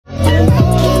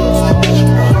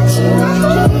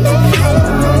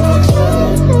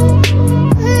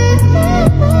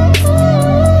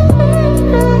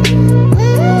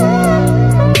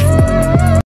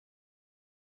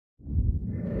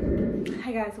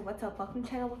what's up? Welcome to the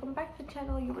channel. Welcome back to the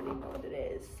channel. You already know what it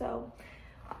is. So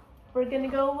we're gonna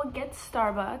go get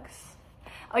Starbucks.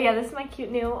 Oh yeah, this is my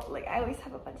cute new, like I always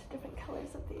have a bunch of different colors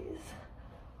of these.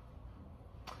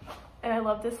 And I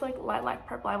love this like lilac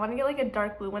purple. I want to get like a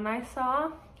dark blue one I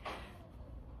saw.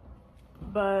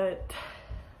 But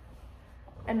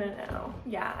I don't know.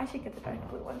 Yeah, I should get the dark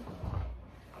blue one.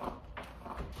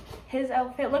 His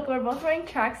outfit, look, we're both wearing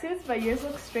tracksuits, but yours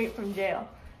looks straight from jail.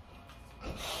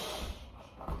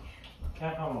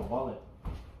 Can't find my wallet.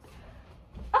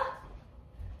 Ah!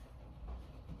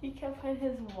 He can't find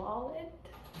his wallet.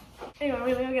 Anyway,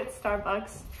 we're gonna go get Starbucks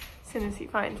as soon as he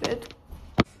finds it.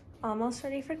 Almost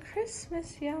ready for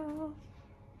Christmas, y'all.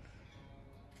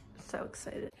 So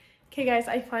excited. Okay guys,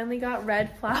 I finally got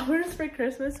red flowers for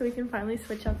Christmas, so we can finally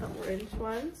switch out the orange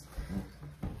ones.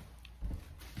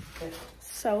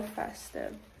 So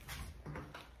festive.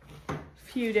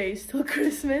 Few days till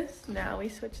Christmas. Now we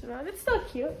switch them out. It's still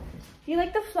cute. Do you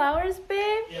like the flowers,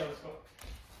 babe? Yeah, let's go.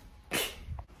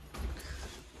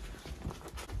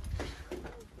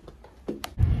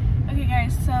 Okay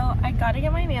guys, so I gotta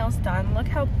get my nails done. Look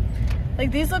how,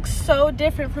 like these look so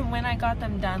different from when I got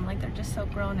them done. Like they're just so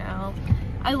grown out.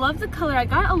 I love the color. I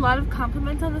got a lot of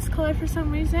compliments on this color for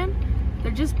some reason.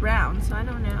 They're just brown, so I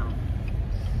don't know.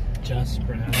 Just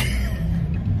brown.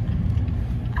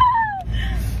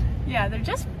 Yeah, they're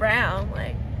just brown,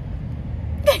 like.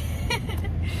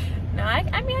 No,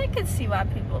 I mean, I could see why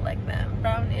people like them.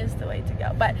 Brown is the way to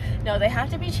go. But no, they have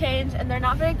to be changed, and they're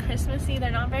not very Christmassy.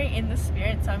 They're not very in the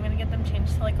spirit, so I'm gonna get them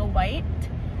changed to like a white.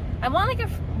 I want like a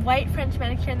white French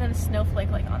manicure and then a snowflake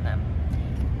like on them.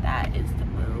 That is the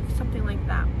move, something like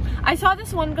that. I saw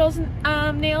this one girl's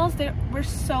nails. They were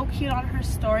so cute on her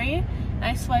story. And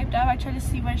I swiped up. I tried to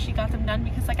see where she got them done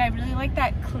because like I really like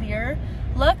that clear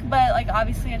look, but like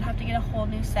obviously I'd have to get a whole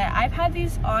new set. I've had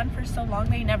these on for so long,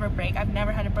 they never break. I've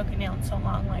never had a broken nail in so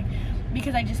long, like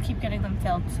because I just keep getting them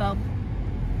filled. So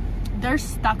they're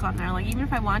stuck on there. Like even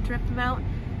if I want to rip them out,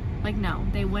 like no,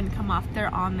 they wouldn't come off.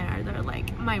 They're on there. They're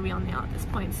like my real nail at this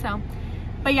point. So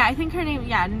but yeah, I think her name,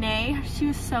 yeah, Nay. She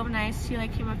was so nice. She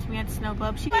like came up to me at Snow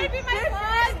Globe. She might be my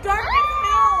flag. Dark as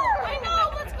hell. I know.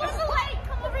 Let's go to the lake.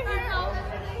 Come over here. Come.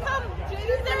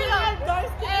 There we go.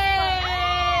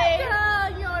 Hey.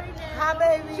 You already know. Hi,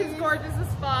 baby. She's gorgeous as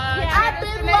fuck. Yeah, I've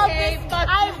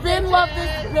been love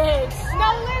this bitch. No,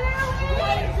 literally.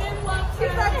 I've been love her.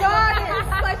 She's a goddess.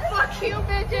 Like fuck you,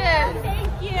 bitches.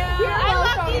 Thank you. I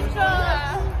love these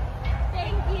girls.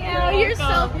 Thank you. You're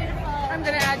so beautiful. I'm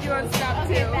gonna add you on Snap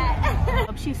too.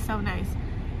 Oh, she's so nice.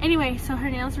 Anyway, so her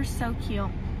nails were so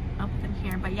cute. I'll put them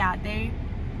here. But yeah,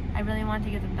 I really want to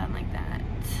get them done like that.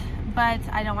 But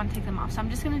I don't want to take them off. So I'm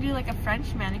just gonna do like a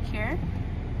French manicure.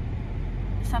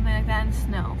 Something like that, and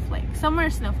snowflake. Somewhere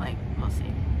snowflake, we'll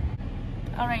see.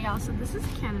 Alright y'all, so this is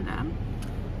Canada.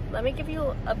 Let me give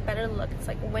you a better look. It's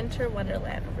like winter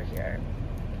wonderland over here.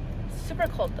 Super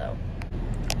cold though.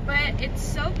 But it's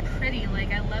so pretty.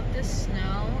 Like I love this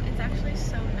snow. It's actually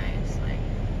so nice. Like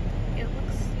it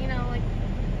looks, you know, like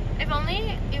if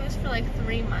only it was for like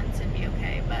 3 months it'd be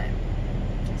okay, but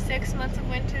 6 months of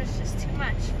winter is just too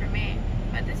much for me.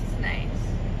 But this is nice.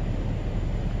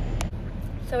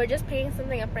 So we're just picking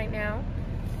something up right now,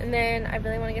 and then I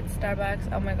really want to get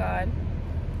Starbucks. Oh my god,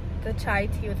 the chai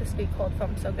tea with the sweet cold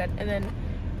foam, so good. And then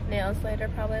nails later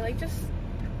probably. Like just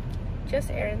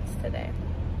errands today.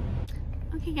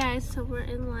 Okay guys, so we're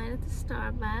in line at the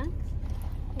Starbucks.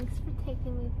 Thanks for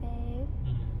taking me, babe.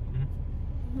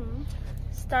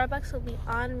 Starbucks will be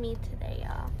on me today,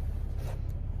 y'all.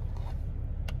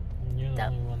 You're the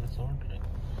only one that's ordering.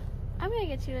 I'm gonna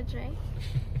get you a drink.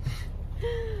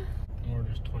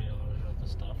 Orders $20 worth of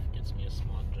stuff. Gets me a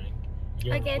small drink.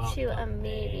 I'll get you a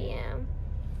medium.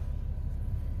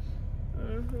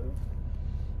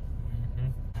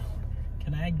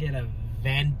 Can I get a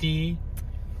venti?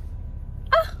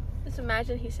 Just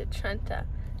imagine he said Trenta.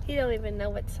 He don't even know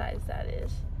what size that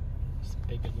is. It's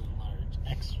bigger than large,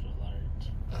 extra large.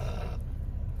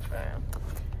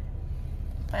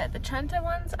 But the Trenta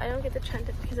ones, I don't get the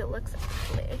Trenta because it looks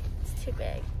ugly. It's too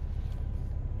big.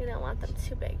 You don't want them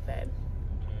too big, babe.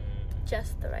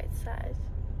 Just the right size.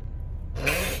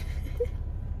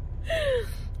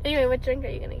 Anyway, what drink are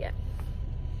you gonna get?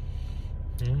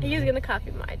 He's gonna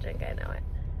copy my drink, I know it.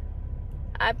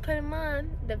 I put him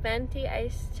on the venti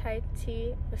iced chai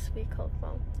tea with sweet cold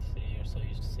foam. See, you're so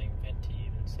used to saying venti,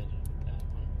 you instead of that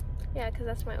one. Yeah, because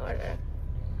that's my order.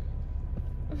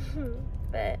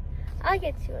 But I'll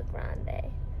get you a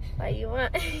grande. Why you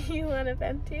want a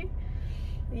venti?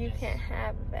 You can't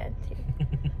have a venti.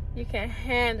 You can't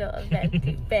handle a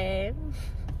venti, babe.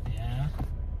 Yeah.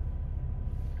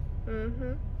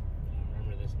 Mm-hmm. I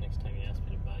remember this surprised next time you ask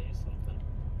me to buy you something.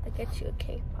 I'll get you a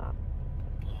cake pop.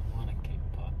 I don't want a cake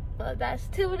pop. Well, that's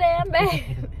too damn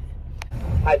bad.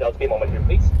 Hi, Del. Be a moment here,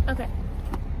 please. Okay.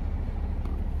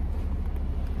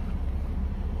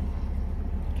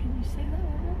 Can you say that?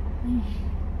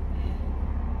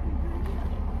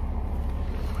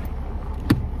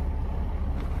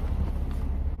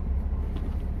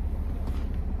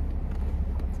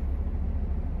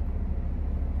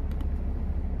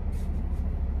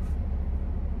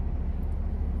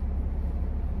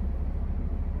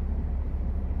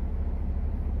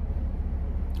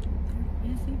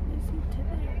 Busy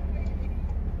today.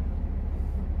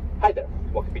 Hi there.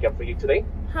 What can we get for you today?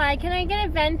 Hi, can I get a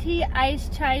venti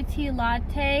iced chai tea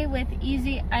latte with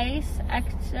easy ice,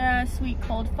 extra sweet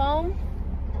cold foam?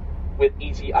 With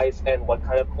easy ice and what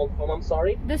kind of cold foam? I'm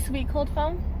sorry. The sweet cold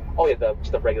foam? Oh yeah,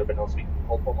 the regular vanilla sweet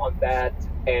cold foam on that.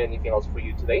 And anything else for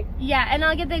you today? Yeah, and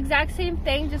I'll get the exact same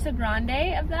thing, just a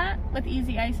grande of that with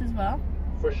easy ice as well.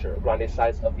 For sure. Grande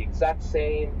size of the exact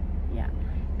same. Yeah.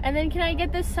 And then can I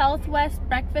get the Southwest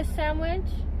breakfast sandwich?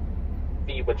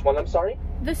 The which one? I'm sorry.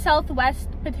 The Southwest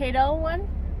potato one?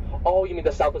 Oh, you mean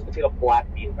the Southwest potato black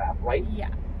bean wrap, right? Yeah.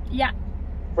 Yeah.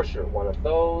 For sure. One of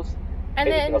those. And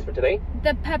Anything then else for today?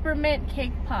 the peppermint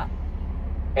cake pop.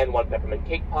 And one peppermint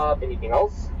cake pop. Anything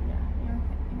else? Yeah.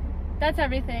 That's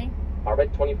everything. All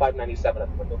right, $25.97 at the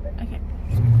window there. Okay.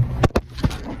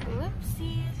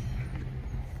 Whoopsies.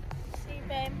 See,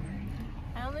 babe,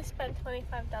 I only spent $25,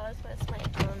 but it's my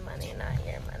own money, not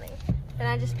your money. And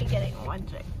I just be getting one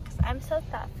drink, because I'm so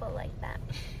thoughtful like that.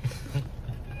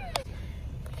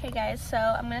 Okay, guys, so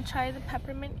I'm going to try the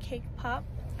peppermint cake pop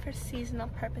for seasonal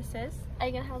purposes. Are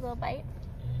you going to have a little bite?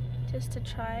 Just to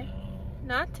try?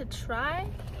 Not to try?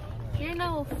 You're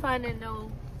no fun and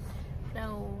no,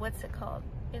 what's it called?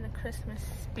 In the Christmas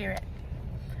spirit.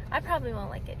 I probably won't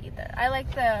like it either. I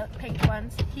like the pink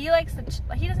ones. He likes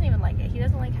he doesn't even like it. He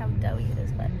doesn't like how doughy it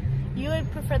is, but you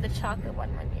would prefer the chocolate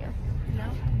one, wouldn't you?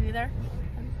 No? Neither?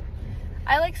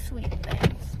 I like sweet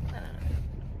things. I don't know.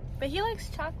 But he likes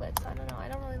chocolate, so I don't know.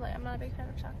 I'm not a big fan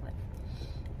of chocolate.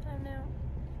 I don't know.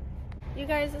 You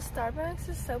guys, the Starbucks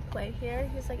is so play here.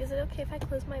 He's like, is it okay if I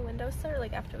close my window, sir?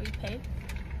 Like after we paid?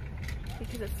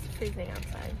 Because it's freezing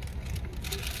outside.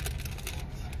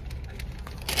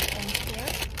 Thank you.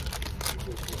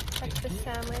 Breakfast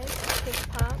sandwich, cake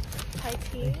pop, Thai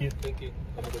tea. Thank you. Thank you.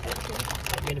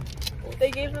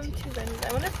 They gave them 2 ventis.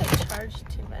 I wonder if they charged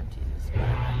 2 ventis.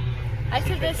 I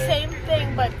said the same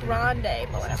thing but grande,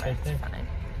 but whatever, it's fine.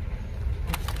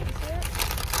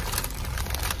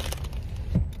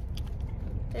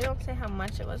 They don't say how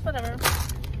much it was, whatever.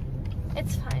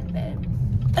 It's fine, babe.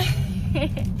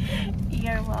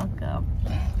 You're welcome.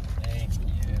 Thank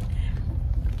you.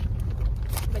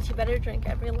 But you better drink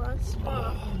every last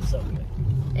straw. Oh, so good.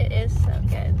 It is so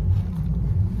good.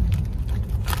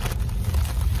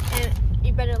 And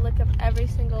you better lick up every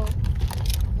single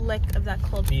lick of that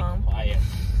cold Be foam. quiet.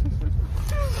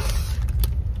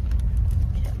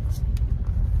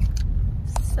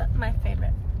 So, my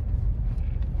favorite.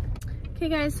 Okay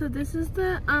guys, so this is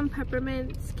the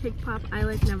peppermint cake pop. I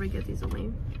like never get these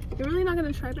only. You're really not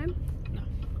gonna try, babe? No.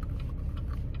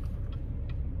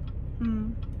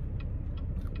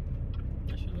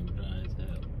 I should have dried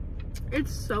it.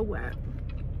 It's so wet.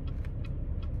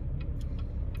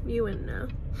 You wouldn't know.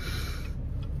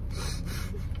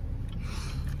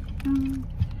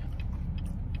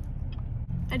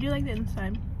 I do like the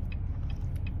inside.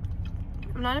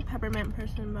 I'm not a peppermint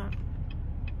person, but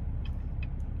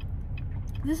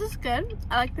this is good.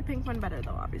 I like the pink one better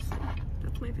though, obviously.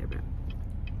 That's my favorite.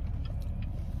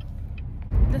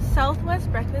 The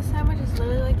Southwest breakfast sandwich is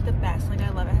literally like the best. Like I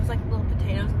love it. It has like little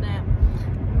potatoes in it,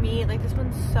 meat. Like this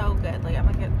one's so good. Like I'm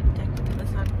like addicted to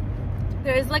this one.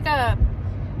 There is like a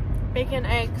bacon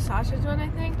egg sausage one, I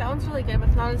think. That one's really good, but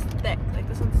it's not as thick. Like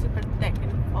this one's super thick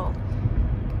and full.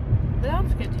 But that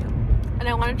one's good too. And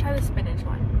I want to try the spinach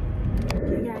one.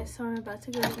 Okay guys, so I'm about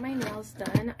to go get my nails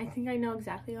done. I think I know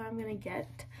exactly what I'm gonna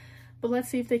get. But let's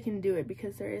see if they can do it,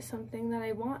 because there is something that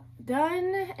I want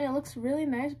done and it looks really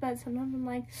nice, but sometimes I'm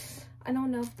like, I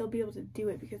don't know if they'll be able to do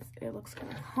it because it looks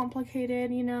kind of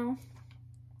complicated, you know?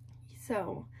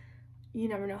 So you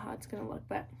never know how it's gonna look,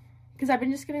 but because I've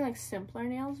been just getting like simpler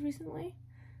nails recently.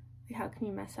 Like how can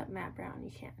you mess up matte brown?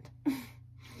 You can't.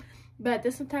 But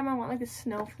this time I want like a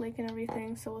snowflake and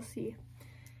everything, so we'll see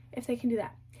if they can do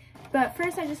that. But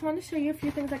first I just want to show you a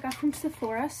few things I got from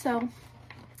Sephora. So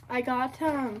I got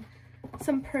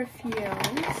some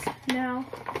perfumes. Now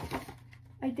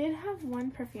I did have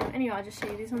one perfume. Anyway, I'll just show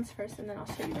you these ones first and then I'll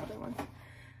show you the other ones.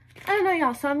 I don't know,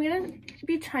 y'all, so I'm gonna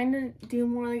be trying to do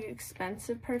more like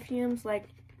expensive perfumes. Like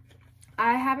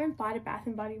I haven't bought a Bath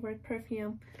and Body Works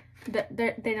perfume. They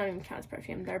don't even count as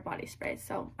perfume. They're body sprays.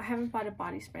 So I haven't bought a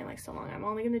body spray in like so long. I'm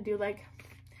only gonna do like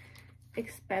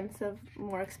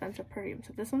more expensive perfume.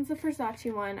 So this one's the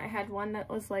Versace one. I had one that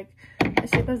was like the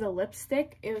shape of a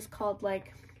lipstick. It was called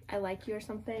like I Like You or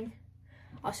something.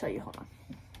 I'll show you. Hold on.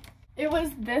 It was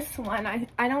this one.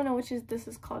 I don't know this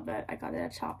is called, but I got it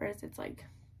at Shoppers. It's like,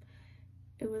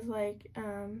 it was like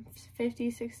 50,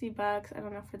 60 bucks. I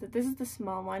don't know this is the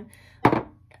small one.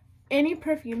 Any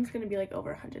perfume's gonna be like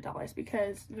over $100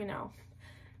 because, you know,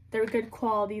 they're good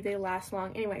quality, they last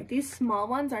long. Anyway, these small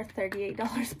ones are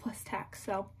 $38 plus tax.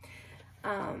 So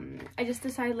I just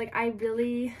decided like I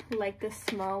really like the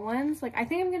small ones. Like I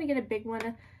think I'm gonna get a big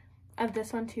one of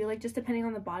this one too, like just depending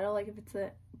on the bottle. Like if it's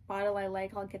a bottle I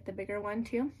like, I'll get the bigger one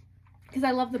too, because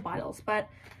I love the bottles. But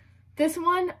this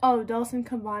one, oh, Dolce &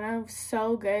 Gabbana,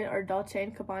 so good, or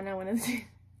Dolce & Gabbana, one of the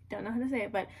don't know how to say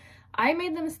it, but I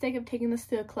made the mistake of taking this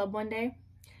to a club one day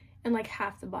and like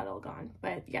half the bottle gone.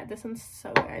 But yeah, this one's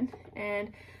so good,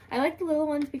 and I like the little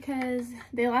ones because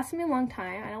they last me a long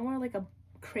time. I don't want like a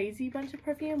crazy bunch of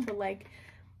perfume, but like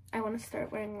I want to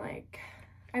start wearing like,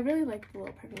 I really like the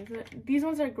little perfumes. These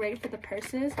ones are great for the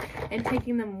purses and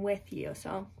taking them with you.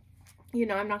 So, you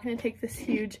know, I'm not going to take this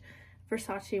huge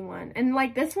Versace one. And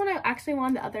like this one, I actually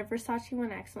wanted the other Versace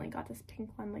one. I accidentally got this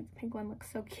pink one. Like the pink one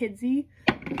looks so kidsy.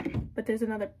 But there's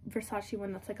another Versace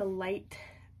one that's like a light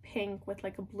pink with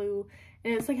like a blue.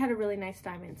 And it's like had a really nice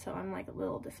diamond. So I'm like a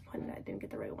little disappointed I didn't get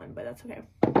the right one. But that's okay.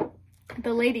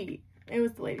 It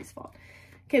was the lady's fault.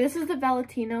 Okay, this is the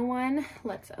Valentino one.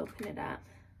 Let's open it up.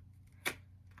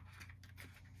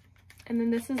 And then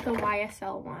this is the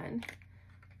YSL one.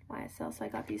 YSL, so I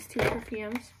got these two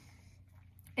perfumes.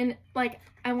 And like,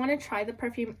 I want to try the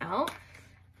perfume out.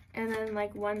 And then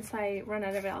like, once I run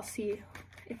out of it, I'll see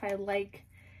if I like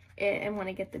it and want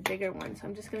to get the bigger one. So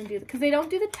I'm just going to do because they don't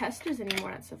do the testers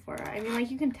anymore at Sephora. I mean,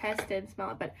 like you can test it and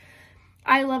smell it, but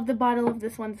I love the bottle of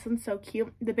this one. This one's so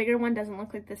cute. The bigger one doesn't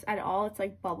look like this at all. It's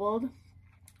like bubbled.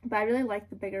 But I really like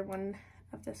the bigger one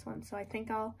of this one. So I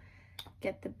think I'll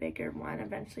get the bigger one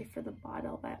eventually for the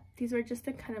bottle, but these were just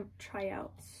to kind of try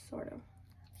out, sort of.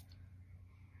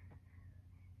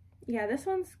 Yeah, this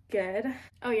one's good.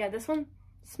 Oh yeah, this one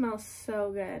smells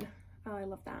so good. Oh, I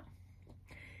love that.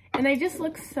 And they just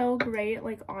look so great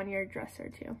like on your dresser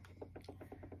too.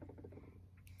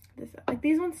 Like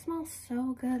these ones smell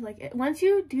so good. Like once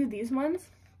you do these ones,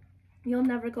 you'll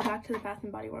never go back to the Bath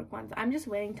and Body Works ones. I'm just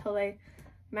waiting till they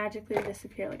magically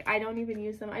disappear. Like I don't even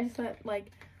use them. I just let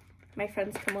like my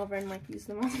friends come over and like use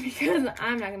them all because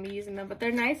I'm not gonna be using them, but they're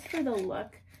nice for the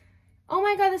look. Oh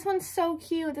my god, this one's so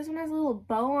cute. This one has a little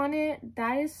bow on it.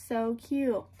 That is so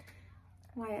cute.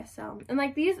 YSL. And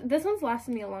like this one's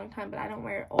lasted me a long time, but I don't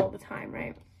wear it all the time,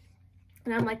 right?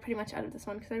 And I'm like pretty much out of this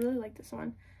one because I really like this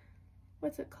one.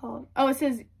 What's it called? Oh, it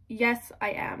says Yes I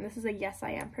Am. This is a Yes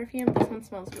I Am perfume. This one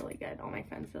smells really good. All my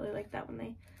friends really like that when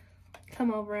they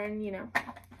come over and, you know,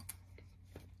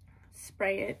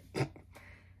 spray it.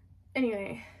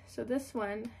 Anyway, so this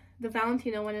one, the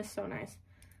Valentino one, is so nice.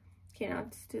 Okay, now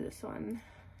let's do this one.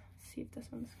 Let's see if this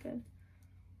one's good.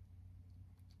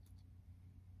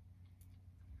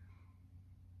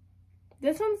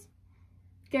 This one's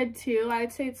good too. I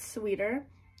would say it's sweeter.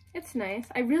 It's nice.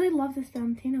 I really love this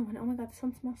Valentino one. Oh my god, this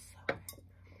one smells so good.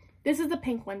 This is the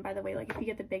pink one, by the way. Like if you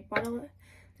get the big bottle,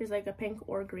 there's like a pink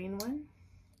or green one.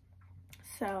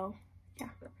 So yeah,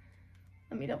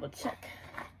 let me double check.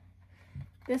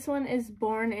 This one is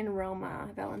Born in Roma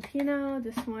Valentino.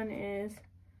 This one is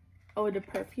Eau de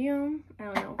Perfume. I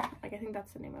don't know. Like I think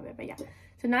that's the name of it. But yeah.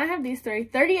 So now I have these three.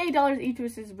 $38 each,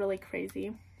 which is really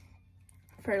crazy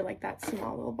for like that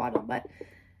small little bottle. But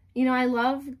you know, I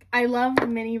love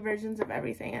mini versions of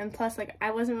everything. And plus like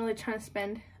I wasn't really trying to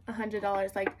spend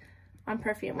 $100 like on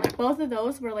perfume. Like both of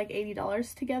those were like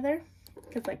 $80 together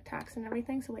because like tax and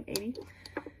everything. So like 80.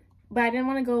 But I didn't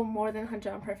want to go more than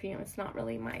 100 on perfume. It's not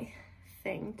really my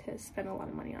thing to spend a lot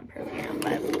of money on perfume,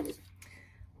 but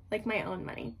like my own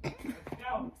money.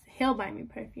 He'll buy me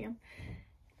perfume.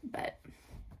 But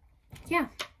yeah,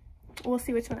 we'll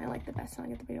see which one I like the best, and I'll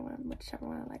get the bigger one, whichever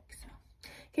one I like. So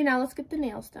okay, now let's get the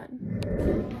nails done.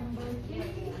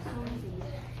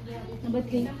 Number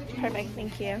 3. Perfect,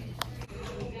 thank you.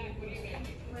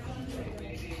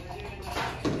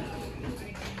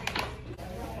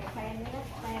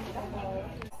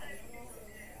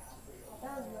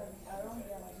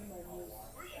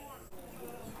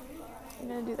 I'm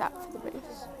gonna do that for the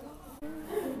base.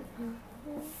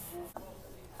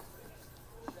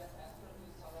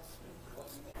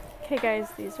 Okay guys,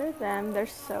 these are them. They're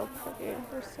so pretty.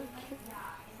 They're so cute.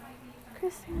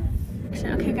 Christmas.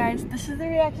 Okay guys, this is the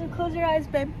reaction. Close your eyes,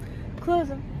 babe. Close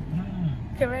them.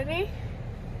 Okay, ready?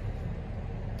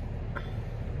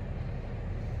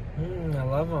 I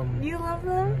love them. You love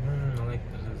them? I like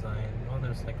the design. Oh,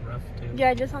 there's like rough too.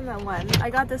 Yeah, just on that one.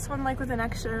 I got this one like with an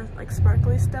extra like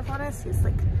sparkly stuff on it, so it's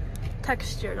like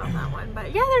textured on that one.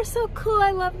 But yeah, they're so cool.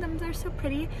 I love them. They're so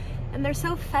pretty and they're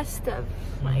so festive,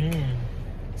 like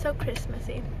so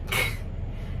Christmassy.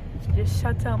 Just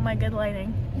shuts out my good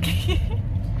lighting.